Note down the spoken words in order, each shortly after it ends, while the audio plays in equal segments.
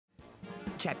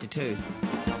Chapter 2.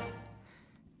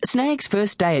 S.N.A.G's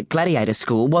first day at gladiator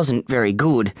school wasn't very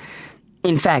good.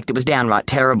 In fact, it was downright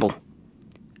terrible.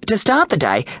 To start the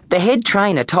day, the head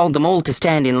trainer told them all to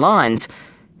stand in lines.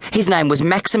 His name was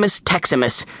Maximus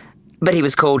Taximus, but he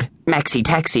was called Maxi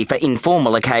Taxi for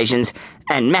informal occasions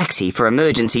and Maxi for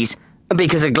emergencies,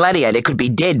 because a gladiator could be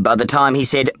dead by the time he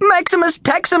said, "Maximus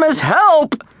Taximus,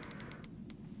 help!"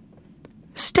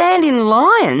 "Stand in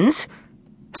lions?"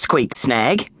 squeaked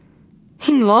S.N.A.G.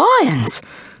 "In lions?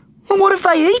 Well, what if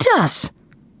they eat us?"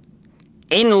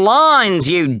 "In lines,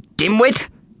 you dimwit,"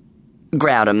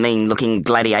 growled a mean-looking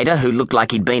gladiator who looked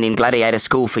like he'd been in gladiator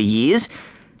school for years.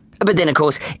 But then, of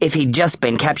course, if he'd just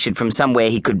been captured from somewhere,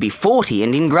 he could be 40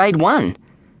 and in grade 1.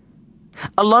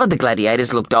 A lot of the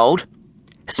gladiators looked old.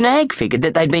 S.N.A.G. figured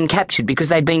that they'd been captured because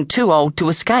they'd been too old to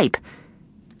escape.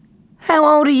 "How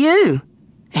old are you?"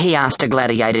 he asked a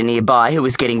gladiator nearby who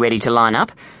was getting ready to line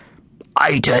up.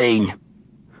 18.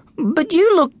 "But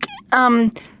you look,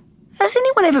 has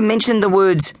anyone ever mentioned the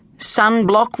words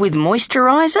sunblock with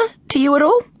moisturiser to you at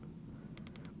all?"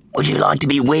 "Would you like to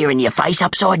be wearing your face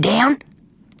upside down?"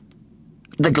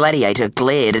 The gladiator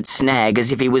glared at S.N.A.G.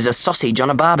 as if he was a sausage on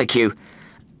a barbecue.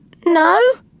 "No."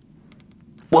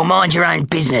 "Well, mind your own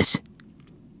business,"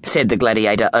 said the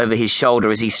gladiator over his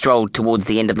shoulder as he strolled towards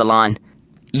the end of the line.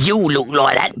 "You'll look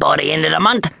like that by the end of the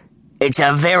month. It's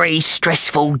a very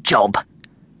stressful job,"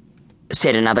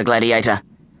 said another gladiator.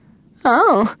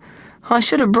 "Oh, I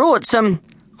should have brought some—"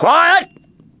 "Quiet!"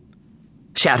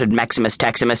 shouted Maximus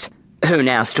Taximus, who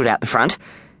now stood out the front.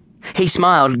 He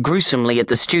smiled gruesomely at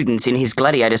the students in his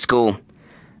gladiator school.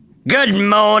 "Good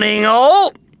morning,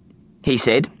 all," he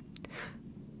said.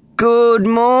 "Good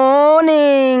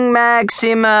morning,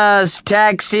 Maximus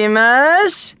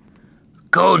Taximus."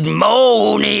 "Good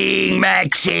morning,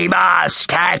 Maximus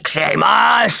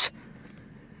Taximus."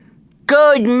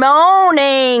 "Good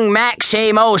morning,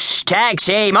 Maximus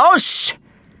Taximus."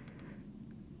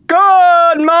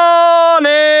 "Good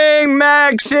morning,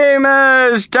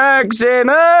 Maximus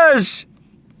Taximus,"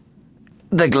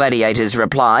 the gladiators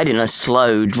replied in a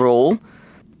slow drawl.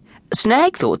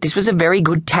 S.N.A.G. thought this was a very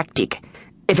good tactic.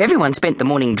 If everyone spent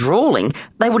the morning drawling,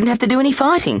 they wouldn't have to do any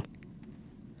fighting.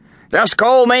 "Just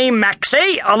call me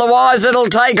Maxi, otherwise it'll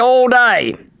take all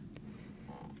day."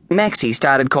 Maxi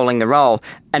started calling the roll,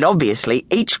 and obviously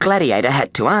each gladiator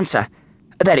had to answer.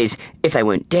 That is, if they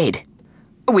weren't dead.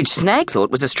 Which S.N.A.G.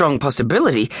 thought was a strong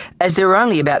possibility, as there were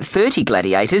only about 30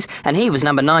 gladiators, and he was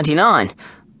number 99.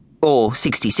 Or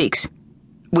 66.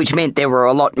 Which meant there were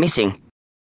a lot missing.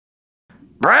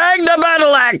 "Bring the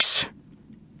battle axe!"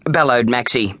 bellowed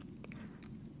Maxi.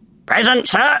 "Present,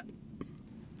 sir,"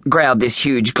 growled this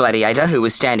huge gladiator who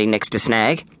was standing next to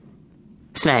S.N.A.G.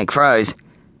 S.N.A.G. froze.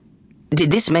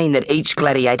 Did this mean that each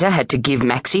gladiator had to give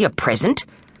Maxi a present?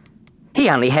 He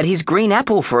only had his green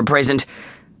apple for a present.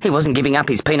 He wasn't giving up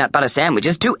his peanut butter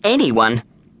sandwiches to anyone.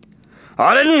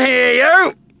 "I didn't hear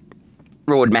you,"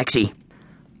 roared Maxi.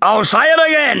 "I'll say it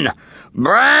again.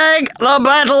 Bring the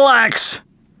battle axe."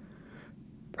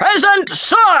 "Present,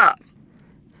 sir!"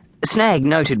 S.N.A.G.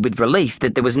 noted with relief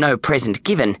that there was no present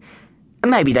given.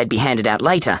 Maybe they'd be handed out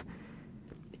later.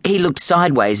 He looked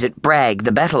sideways at Bragg,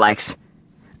 the battle axe.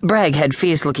 Bragg had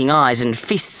fierce-looking eyes and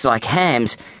fists like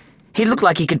hams. He looked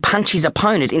like he could punch his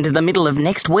opponent into the middle of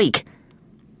next week.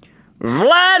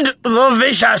 "Vlad the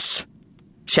Vicious!"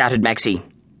 shouted Maxi.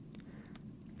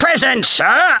 "Present,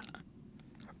 sir!"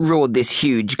 roared this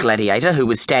huge gladiator who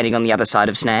was standing on the other side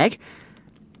of S.N.A.G.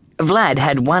 Vlad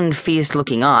had one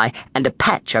fierce-looking eye and a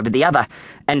patch over the other,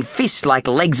 and fists like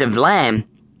legs of lamb.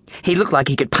 He looked like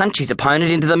he could punch his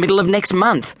opponent into the middle of next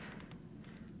month.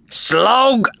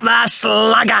 "Slog the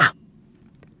Slugger!"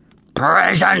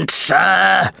 "Present,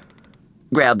 sir!"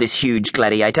 growled this huge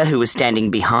gladiator who was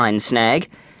standing behind S.N.A.G.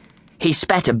 He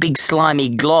spat a big slimy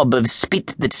glob of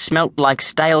spit that smelt like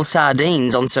stale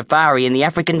sardines on safari in the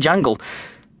African jungle.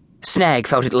 S.N.A.G.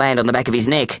 felt it land on the back of his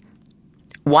neck.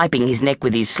 Wiping his neck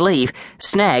with his sleeve,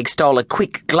 S.N.A.G. stole a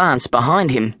quick glance behind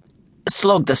him.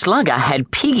 Slog the Slugger had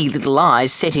piggy little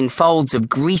eyes set in folds of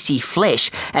greasy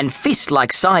flesh and fists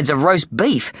like sides of roast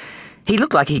beef. He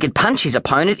looked like he could punch his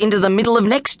opponent into the middle of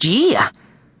next year.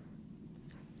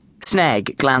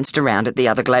 S.N.A.G. glanced around at the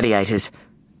other gladiators.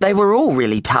 They were all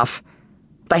really tough.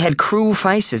 They had cruel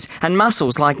faces and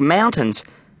muscles like mountains.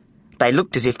 They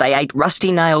looked as if they ate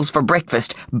rusty nails for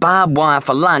breakfast, barbed wire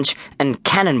for lunch, and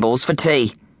cannonballs for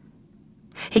tea.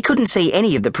 He couldn't see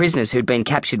any of the prisoners who'd been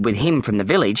captured with him from the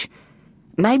village.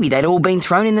 Maybe they'd all been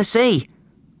thrown in the sea.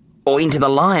 Or into the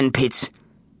lion pits.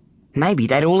 Maybe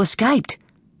they'd all escaped.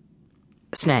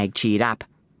 S.N.A.G. cheered up.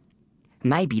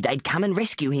 Maybe they'd come and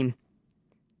rescue him.